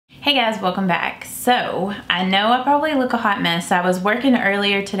Hey guys, welcome back. So, I know I probably look a hot mess. I was working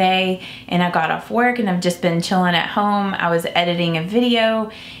earlier today and I got off work and I've just been chilling at home. I was editing a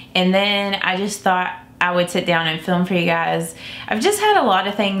video and then I just thought I would sit down and film for you guys. I've just had a lot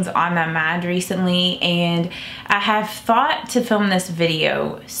of things on my mind recently and I have thought to film this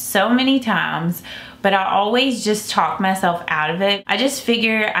video so many times, but I always just talk myself out of it. I just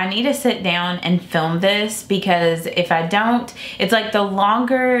figure I need to sit down and film this because if I don't, it's like the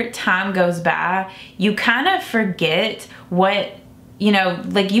longer time goes by, you kind of forget what,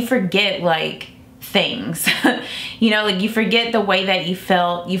 like you forget like things, like you forget the way that you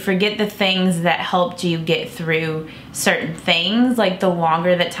felt, you forget the things that helped you get through certain things, like the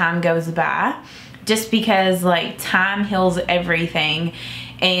longer that time goes by, just because like time heals everything.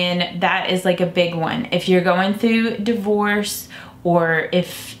 And that is like a big one. If you're going through divorce or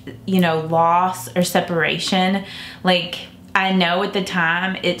if, loss or separation, like I know at the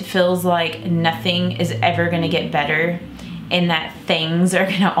time it feels like nothing is ever gonna get better and that things are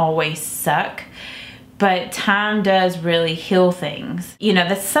gonna always suck. But time does really heal things.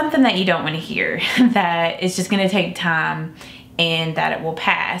 That's something that you don't want to hear, that it's just gonna take time and that it will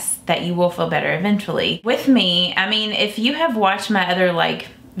pass, that you will feel better eventually. With me, I mean, if you have watched my other like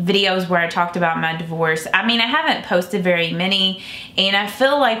videos where I talked about my divorce, I mean, I haven't posted very many and I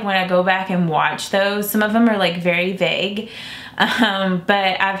feel like when I go back and watch those, some of them are like very vague.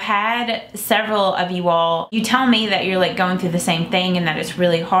 But I've had several of you all, you tell me that you're like going through the same thing and that it's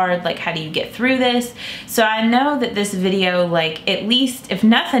really hard, like how do you get through this? So I know that this video, like at least if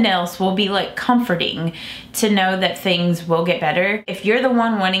nothing else, will be like comforting to know that things will get better. If you're the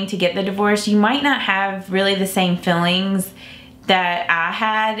one wanting to get the divorce, you might not have really the same feelings that I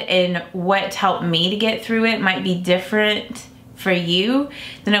had, and what helped me to get through it might be different for you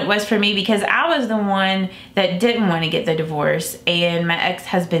than it was for me, because I was the one that didn't want to get the divorce and my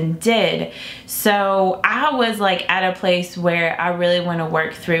ex-husband did. So I was like at a place where I really want to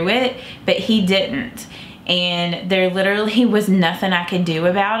work through it, but he didn't. And there literally was nothing I could do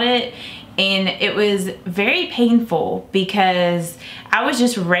about it. And it was very painful because I was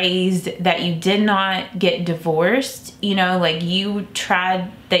just raised that you did not get divorced. Like you would try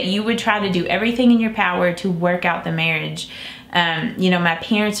to do everything in your power to work out the marriage. My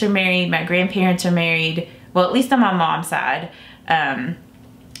parents are married, my grandparents are married, well, at least on my mom's side.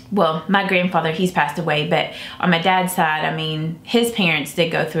 Well, my grandfather, he's passed away, but on my dad's side, I mean, his parents did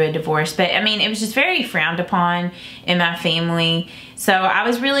go through a divorce, but I mean, it was just very frowned upon in my family. So I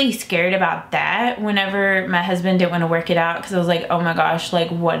was really scared about that whenever my husband didn't want to work it out, because I was like, oh my gosh, like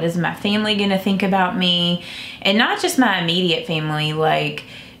what is my family gonna think about me? And not just my immediate family, like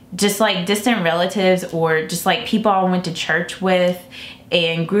just like distant relatives or just like people I went to church with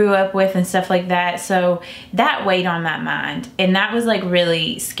and grew up with and stuff like that. So that weighed on my mind and that was like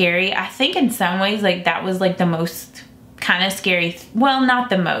really scary. I think in some ways like that was like the most kind of scary, well, not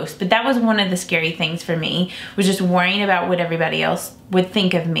the most, but that was one of the scary things for me, was just worrying about what everybody else would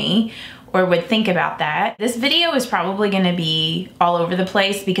think of me or would think about that. This video is probably gonna be all over the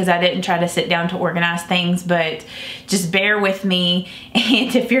place because I didn't try to sit down to organize things, but just bear with me.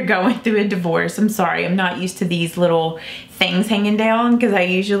 And if you're going through a divorce, I'm sorry, I'm not used to these little things hanging down because I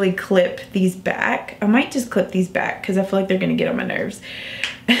usually clip these back. I might just clip these back because I feel like they're gonna get on my nerves.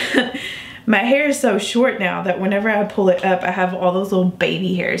 My hair is so short now that whenever I pull it up, I have all those little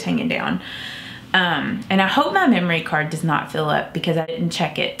baby hairs hanging down. And I hope my memory card does not fill up because I didn't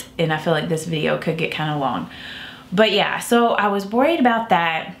check it and I feel like this video could get kind of long. But yeah, so I was worried about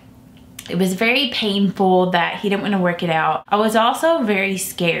that. It was very painful that he didn't want to work it out. I was also very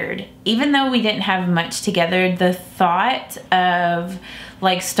scared. Even though we didn't have much together, the thought of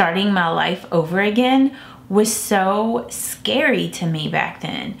like starting my life over again was so scary to me back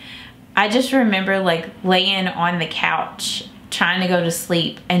then. I just remember like laying on the couch trying to go to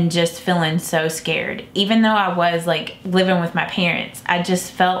sleep and just feeling so scared. Even though I was like living with my parents, I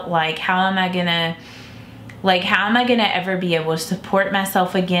just felt like how am I gonna ever be able to support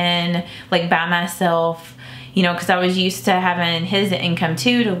myself again, like by myself, because I was used to having his income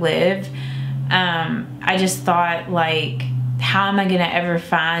too to live. I just thought like, how am I gonna ever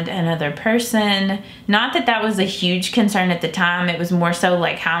find another person? Not that that was a huge concern at the time. It was more so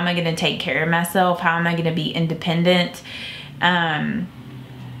like, how am I gonna take care of myself? How am I gonna be independent?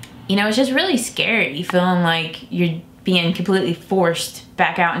 It's just really scary feeling like you're being completely forced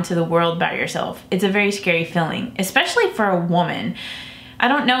back out into the world by yourself. It's a very scary feeling, especially for a woman. I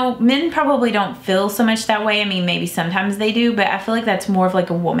don't know, men probably don't feel so much that way. I mean, maybe sometimes they do, but I feel like that's more of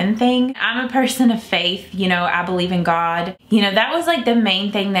like a woman thing. I'm a person of faith, I believe in God. That was like the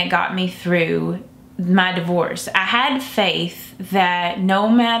main thing that got me through my divorce. I had faith that no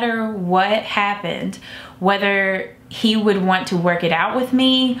matter what happened, whether he would want to work it out with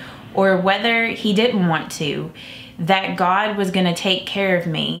me or whether he didn't want to, that God was going to take care of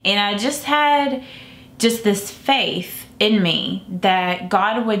me. And I just had this faith in me that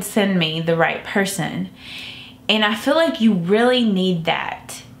God would send me the right person. And I feel like you really need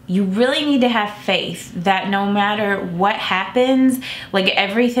that. You really need to have faith that no matter what happens, like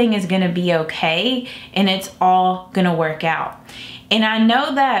everything is gonna be okay and it's all gonna work out. And I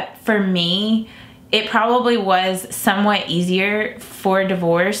know that for me, it probably was somewhat easier for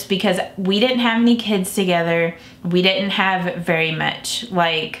divorce because we didn't have any kids together. We didn't have very much,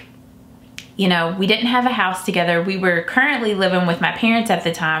 like, you know, we didn't have a house together. We were currently living with my parents at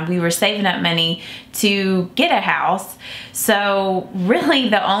the time. We were saving up money to get a house. So really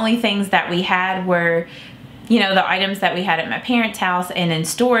the only things that we had were, you know, the items that we had at my parents' house and in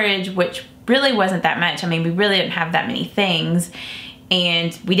storage, which really wasn't that much. I mean, we really didn't have that many things.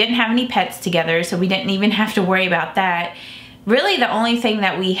 And we didn't have any pets together, so we didn't even have to worry about that. Really the only thing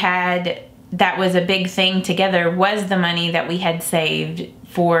that we had that was a big thing together was the money that we had saved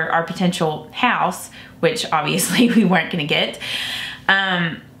for our potential house, which obviously we weren't gonna get.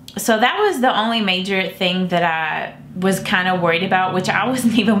 So that was the only major thing that I was kind of worried about, which I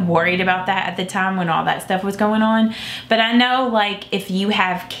wasn't even worried about that at the time when all that stuff was going on. But I know, like, if you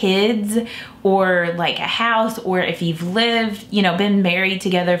have kids or like a house, or if you've lived, you know, been married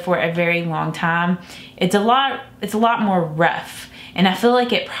together for a very long time, it's a lot more rough. And I feel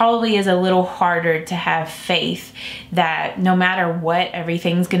like it probably is a little harder to have faith that no matter what,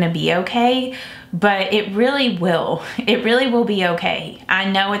 everything's gonna be okay. But it really will. It really will be okay. I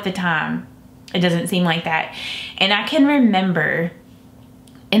know at the time, it doesn't seem like that. And I can remember,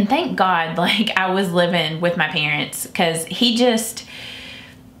 and thank God, like, I was living with my parents, because he just,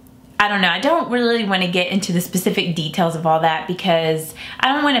 I don't know, I don't really want to get into the specific details of all that because I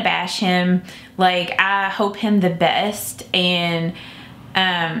don't want to bash him. Like, I hope him the best, and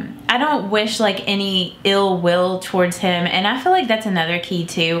I don't wish like any ill will towards him. And I feel like that's another key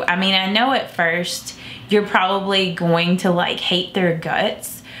too. I mean, I know at first you're probably going to like hate their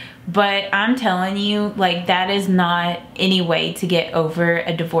guts, but I'm telling you, like, that is not any way to get over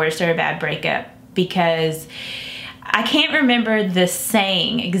a divorce or a bad breakup, because I can't remember the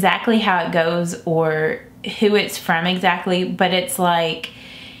saying exactly how it goes or who it's from exactly, but it's like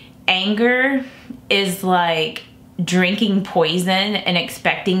anger is like drinking poison and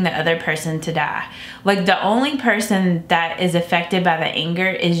expecting the other person to die. Like, the only person that is affected by the anger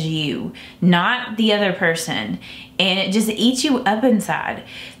is you, not the other person. And it just eats you up inside.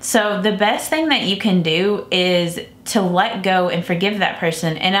 So the best thing that you can do is to let go and forgive that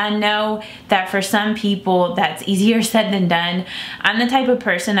person. And I know that for some people that's easier said than done. I'm the type of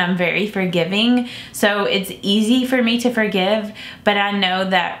person, I'm very forgiving, so it's easy for me to forgive. But I know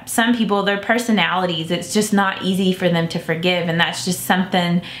that some people, their personalities, it's just not easy for them to forgive, and that's just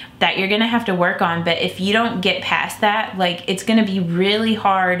something that you're gonna have to work on. But if you don't get past that, like, it's gonna be really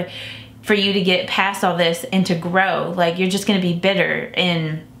hard for you to get past all this and to grow. Like, you're just gonna be bitter,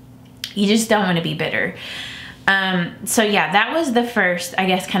 and you just don't want to be bitter. So yeah, that was the first, I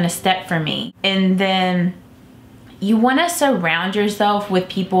guess, kind of step for me. And then you want to surround yourself with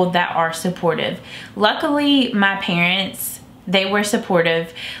people that are supportive. Luckily, my parents, they were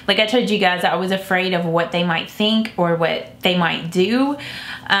supportive. Like I told you guys, I was afraid of what they might think or what they might do,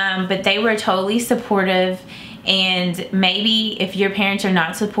 but they were totally supportive. And maybe if your parents are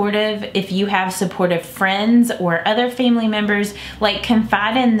not supportive, if you have supportive friends or other family members, like,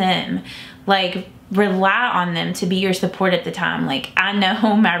 confide in them. Like, rely on them to be your support at the time. Like, I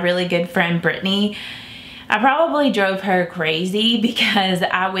know my really good friend Brittany, I probably drove her crazy because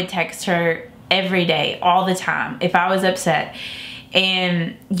I would text her every day, all the time, if I was upset.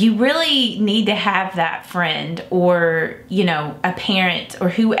 And you really need to have that friend, or, you know, a parent or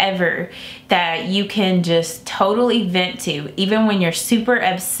whoever that you can just totally vent to. Even when you're super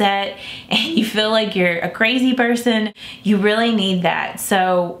upset and you feel like you're a crazy person, you really need that.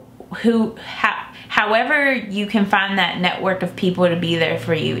 So however you can find that network of people to be there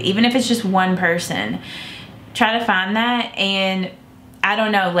for you, even if it's just one person, try to find that. And I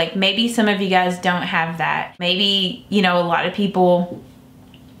don't know, like, maybe some of you guys don't have that. Maybe, you know, a lot of people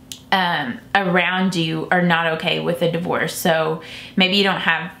around you are not okay with a divorce, so maybe you don't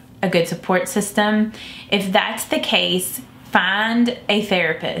have a good support system. If that's the case, find a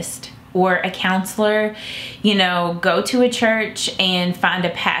therapist or a counselor. You know, go to a church and find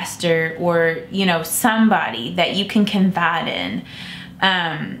a pastor, or, you know, somebody that you can confide in.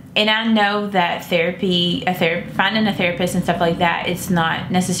 And I know that finding a therapist and stuff like that, it's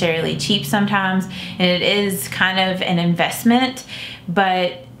not necessarily cheap sometimes, and it is kind of an investment,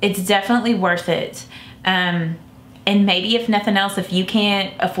 but it's definitely worth it. And maybe if nothing else, if you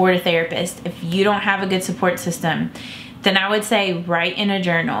can't afford a therapist, if you don't have a good support system, then I would say write in a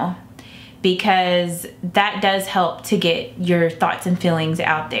journal, because that does help to get your thoughts and feelings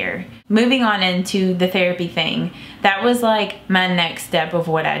out there. Moving on into the therapy thing, that was like my next step of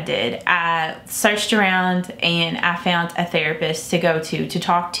what I did. I searched around and I found a therapist to go to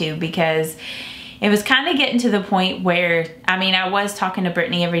talk to, because it was kind of getting to the point where, I mean, I was talking to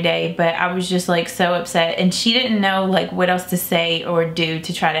Brittany every day, but I was just like so upset, and she didn't know like what else to say or do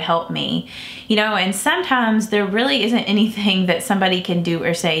to try to help me, you know. And sometimes there really isn't anything that somebody can do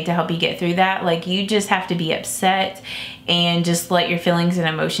or say to help you get through that. Like, you just have to be upset and just let your feelings and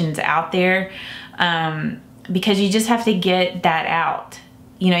emotions out there, because you just have to get that out.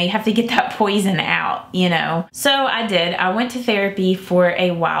 You know, you have to get that poison out, you know. So I did. I went to therapy for a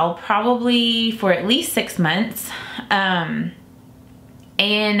while, probably for at least 6 months. And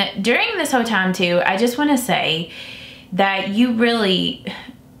during this whole time too, I just want to say that you really,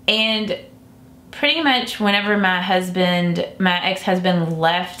 and pretty much whenever my ex-husband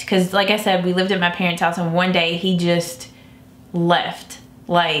left, because like I said, we lived at my parents' house, and one day he just left.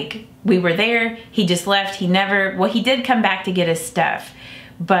 Like, we were there, he just left. He never, well, he did come back to get his stuff.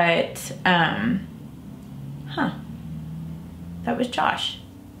 But, that was Josh.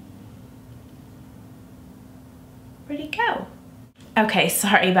 Where'd he go? Okay,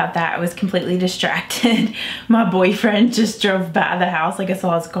 sorry about that. I was completely distracted. My boyfriend just drove by the house. Like, I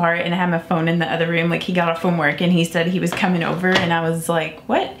saw his car, and I had my phone in the other room. Like, he got off from work and he said he was coming over, and I was like,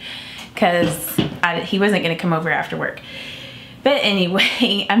 what? Because he wasn't going to come over after work. But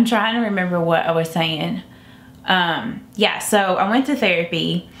anyway, I'm trying to remember what I was saying. Yeah, so I went to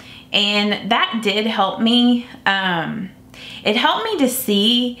therapy, and that did help me. It helped me to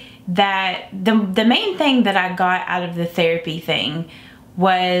see that the main thing that I got out of the therapy thing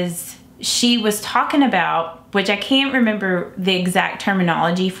was, she was talking about, which I can't remember the exact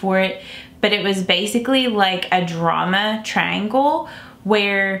terminology for it, but it was basically like a drama triangle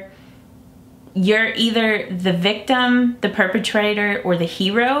where you're either the victim, the perpetrator, or the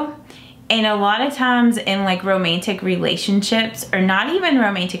hero. And a lot of times in like romantic relationships, or not even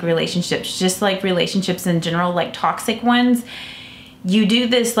romantic relationships, just like relationships in general, like toxic ones, you do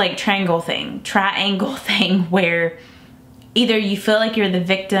this like triangle thing where either you feel like you're the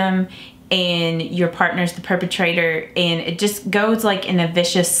victim and your partner's the perpetrator, and it just goes like in a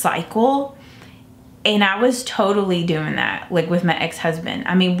vicious cycle. And I was totally doing that, like with my ex-husband.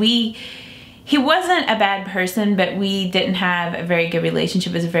 I mean, he wasn't a bad person, but we didn't have a very good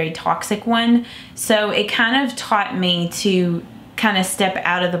relationship. It was a very toxic one. So it kind of taught me to kind of step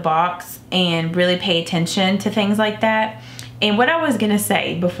out of the box and really pay attention to things like that. And what I was gonna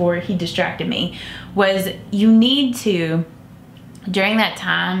say before he distracted me was, you need to, during that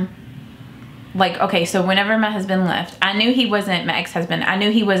time, like, okay, so whenever my husband left, I knew he wasn't, my ex-husband, I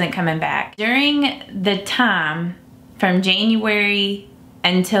knew he wasn't coming back. During the time from January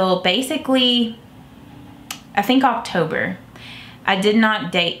until basically, I think October, I did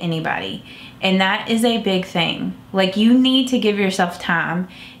not date anybody. And that is a big thing. Like, you need to give yourself time.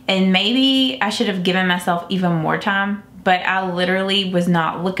 And maybe I should have given myself even more time, but I literally was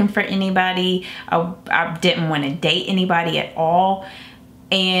not looking for anybody. I didn't want to date anybody at all.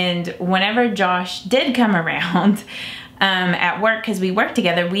 And whenever Josh did come around, at work, because we worked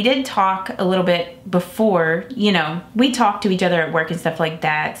together, we did talk a little bit before, you know, we talked to each other at work and stuff like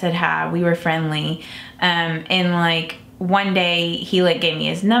that, said hi, we were friendly. And like one day he like gave me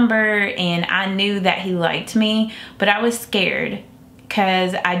his number, and I knew that he liked me, but I was scared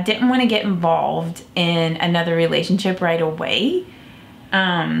because I didn't want to get involved in another relationship right away.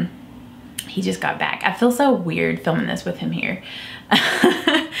 He just got back. I feel so weird filming this with him here.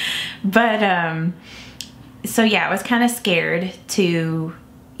 But so yeah, I was kind of scared to,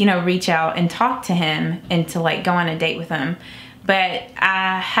 you know, reach out and talk to him and to like go on a date with him. But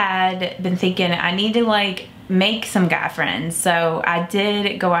I had been thinking I need to like make some guy friends. So I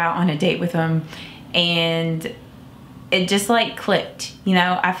did go out on a date with him, and it just like clicked, you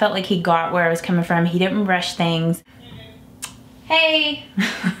know. I felt like he got where I was coming from. He didn't rush things. Hey.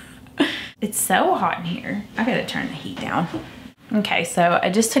 It's so hot in here. I gotta turn the heat down. Okay, so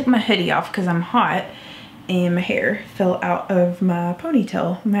I just took my hoodie off because I'm hot, and my hair fell out of my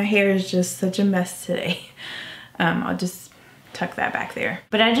ponytail. My hair is just such a mess today. I'll just tuck that back there.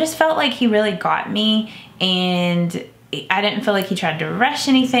 But I just felt like he really got me, and I didn't feel like he tried to rush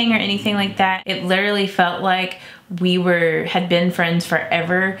anything or anything like that. It literally felt like we had been friends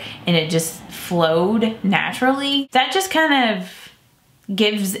forever, and it just flowed naturally. That just kind of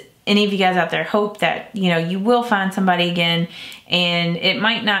gives any of you guys out there hope that, you know, you will find somebody again, and it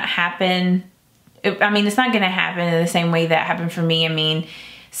might not happen. I mean, it's not going to happen in the same way that happened for me. I mean,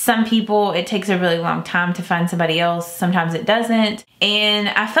 some people, it takes a really long time to find somebody else. Sometimes it doesn't. And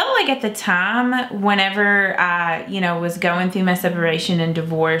I felt like at the time, whenever I, you know, was going through my separation and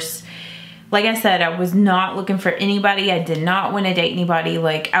divorce, like I said, I was not looking for anybody. I did not want to date anybody.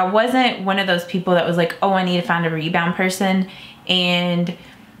 Like, I wasn't one of those people that was like, oh, I need to find a rebound person. And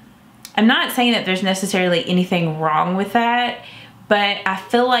I'm not saying that there's necessarily anything wrong with that, but I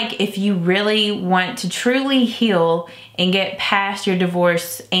feel like if you really want to truly heal and get past your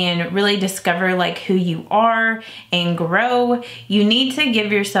divorce and really discover like who you are and grow, you need to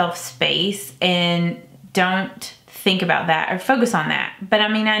give yourself space and don't think about that or focus on that. But I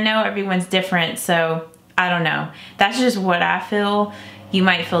mean, I know everyone's different, so I don't know. That's just what I feel. You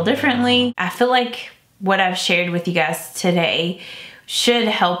might feel differently. I feel like what I've shared with you guys today should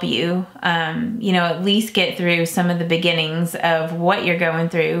help you, you know, at least get through some of the beginnings of what you're going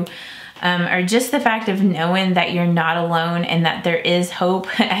through, or just the fact of knowing that you're not alone and that there is hope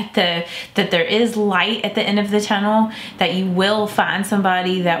that there is light at the end of the tunnel, that you will find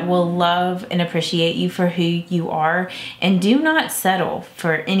somebody that will love and appreciate you for who you are, and do not settle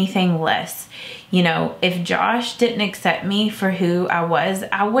for anything less. You know, if Josh didn't accept me for who I was,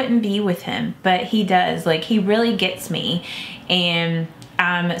 I wouldn't be with him, but he does. Like, he really gets me, and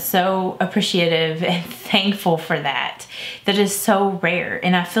I'm so appreciative and thankful for that. That is so rare,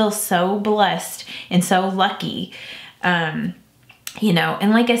 and I feel so blessed and so lucky. You know,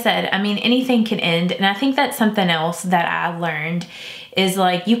 and like I said, I mean, anything can end, and I think that's something else that I learned is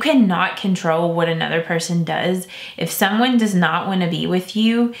like, you cannot control what another person does. If someone does not want to be with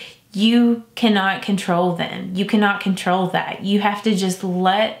you, you cannot control them. You cannot control that. You have to just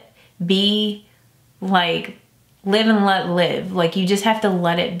let be, like, live and let live. Like, you just have to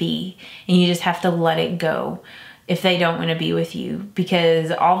let it be, and you just have to let it go if they don't want to be with you,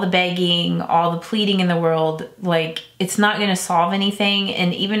 because all the begging, all the pleading in the world, like, it's not going to solve anything.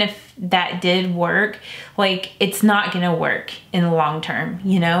 And even if that did work, like, it's not going to work in the long term,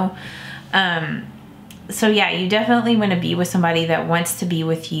 you know? So yeah, you definitely want to be with somebody that wants to be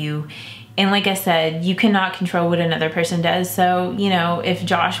with you. And like I said, you cannot control what another person does. So, you know, if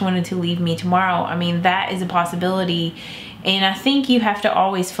Josh wanted to leave me tomorrow, I mean, that is a possibility. And I think you have to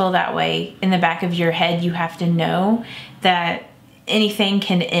always feel that way in the back of your head. You have to know that anything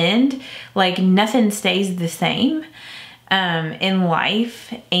can end. Like, nothing stays the same in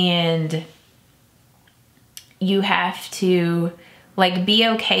life. And you have to, like, be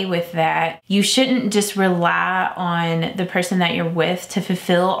okay with that. You shouldn't just rely on the person that you're with to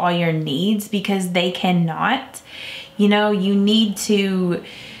fulfill all your needs, because they cannot. You know, you need to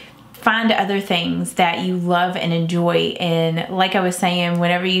find other things that you love and enjoy. And like I was saying,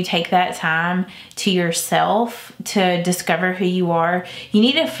 whenever you take that time to yourself to discover who you are, you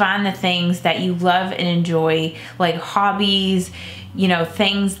need to find the things that you love and enjoy, like hobbies, you know,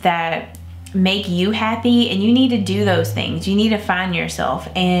 things that make you happy, and you need to do those things. You need to find yourself.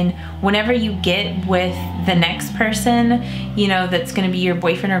 And whenever you get with the next person, you know, that's going to be your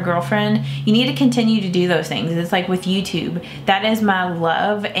boyfriend or girlfriend, you need to continue to do those things. It's like with YouTube, that is my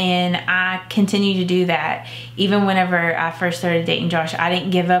love, and I continue to do that. Even whenever I first started dating Josh, I didn't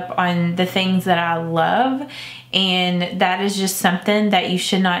give up on the things that I love. And that is just something that you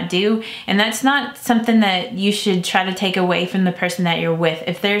should not do. And that's not something that you should try to take away from the person that you're with.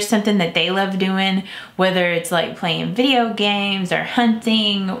 If there's something that they love doing, whether it's like playing video games or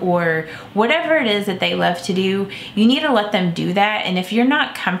hunting or whatever it is that they love to do, you need to let them do that. And if you're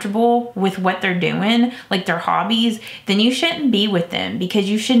not comfortable with what they're doing, like their hobbies, then you shouldn't be with them, because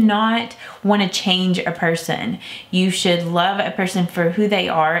you should not want to change a person. You should love a person for who they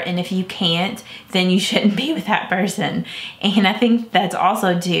are. And if you can't, then you shouldn't be with that person. And I think that's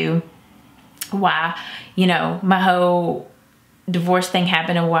also too why, you know, my whole divorce thing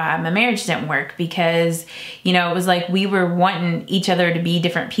happened and why my marriage didn't work, because, you know, it was like we were wanting each other to be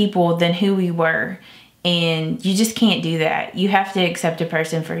different people than who we were. And you just can't do that. You have to accept a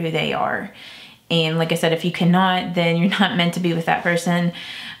person for who they are. And like I said, if you cannot, then you're not meant to be with that person.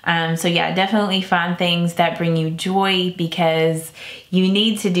 So yeah, definitely find things that bring you joy, because you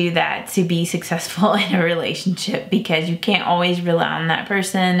need to do that to be successful in a relationship, because you can't always rely on that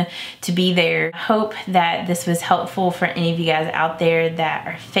person to be there. I hope that this was helpful for any of you guys out there that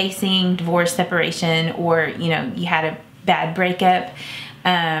are facing divorce, separation, or, you know, you had a bad breakup.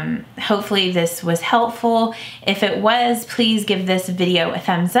 Hopefully this was helpful. If it was, please give this video a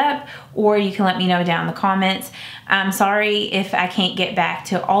thumbs up, or you can let me know down in the comments. I'm sorry if I can't get back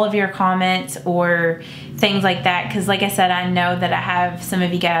to all of your comments or things like that, because like I said, I know that I have some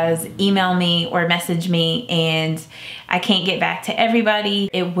of you guys email me or message me and I can't get back to everybody.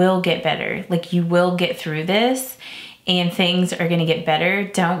 It will get better. Like, you will get through this and things are gonna get better.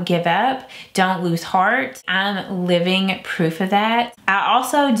 Don't give up. Don't lose heart. I'm living proof of that. I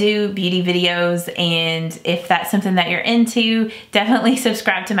also do beauty videos, and if that's something that you're into, definitely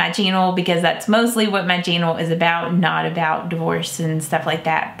subscribe to my channel, because that's mostly what my channel is about, not about divorce and stuff like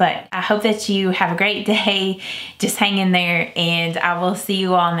that. But I hope that you have a great day. Just hang in there, and I will see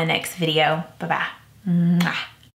you all in the next video. Bye-bye.